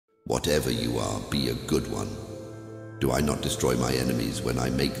Whatever you are, be a good one. Do I not destroy my enemies when I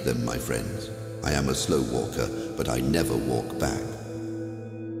make them my friends? I am a slow walker, but I never walk back.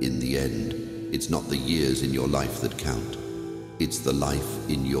 In the end, it's not the years in your life that count. It's the life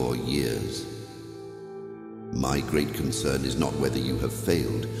in your years. My great concern is not whether you have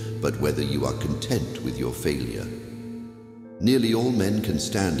failed, but whether you are content with your failure. Nearly all men can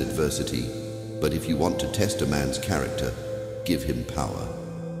stand adversity, but if you want to test a man's character, give him power.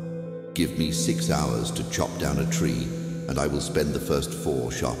 Give me 6 hours to chop down a tree, and I will spend the first 4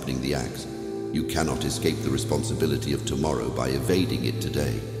 sharpening the axe. You cannot escape the responsibility of tomorrow by evading it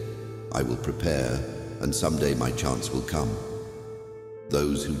today. I will prepare, and someday my chance will come.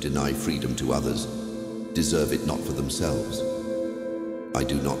 Those who deny freedom to others deserve it not for themselves. I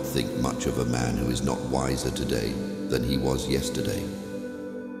do not think much of a man who is not wiser today than he was yesterday.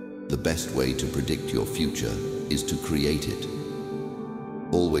 The best way to predict your future is to create it.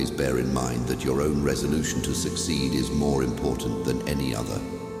 Always bear in mind that your own resolution to succeed is more important than any other.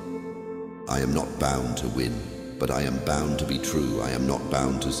 I am not bound to win, but I am bound to be true. I am not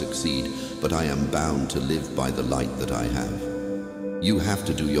bound to succeed, but I am bound to live by the light that I have. You have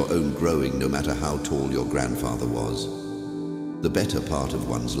to do your own growing, no matter how tall your grandfather was. The better part of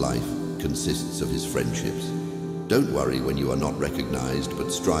one's life consists of his friendships. Don't worry when you are not recognized, but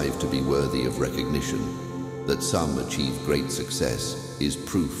strive to be worthy of recognition. That some achieve great success is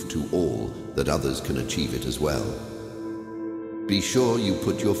proof to all that others can achieve it as well. Be sure you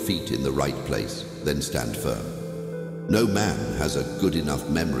put your feet in the right place, then stand firm. No man has a good enough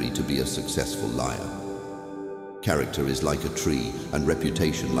memory to be a successful liar. Character is like a tree, and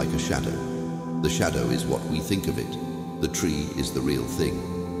reputation like a shadow. The shadow is what we think of it. The tree is the real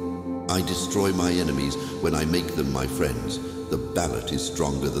thing. I destroy my enemies when I make them my friends. The ballot is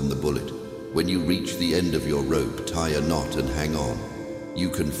stronger than the bullet. When you reach the end of your rope, tie a knot and hang on. You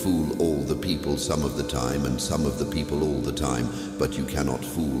can fool all the people some of the time and some of the people all the time, but you cannot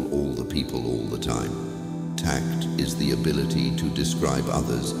fool all the people all the time. Tact is the ability to describe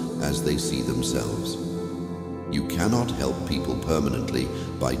others as they see themselves. You cannot help people permanently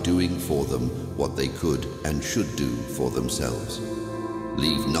by doing for them what they could and should do for themselves.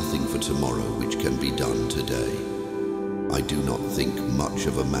 Leave nothing for tomorrow which can be done today. I do not think much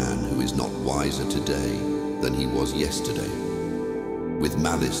of a man who is not wiser today than he was yesterday. With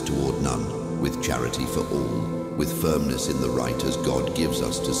malice toward none, with charity for all, with firmness in the right as God gives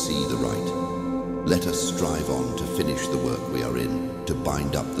us to see the right. Let us strive on to finish the work we are in, to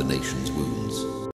bind up the nation's wounds.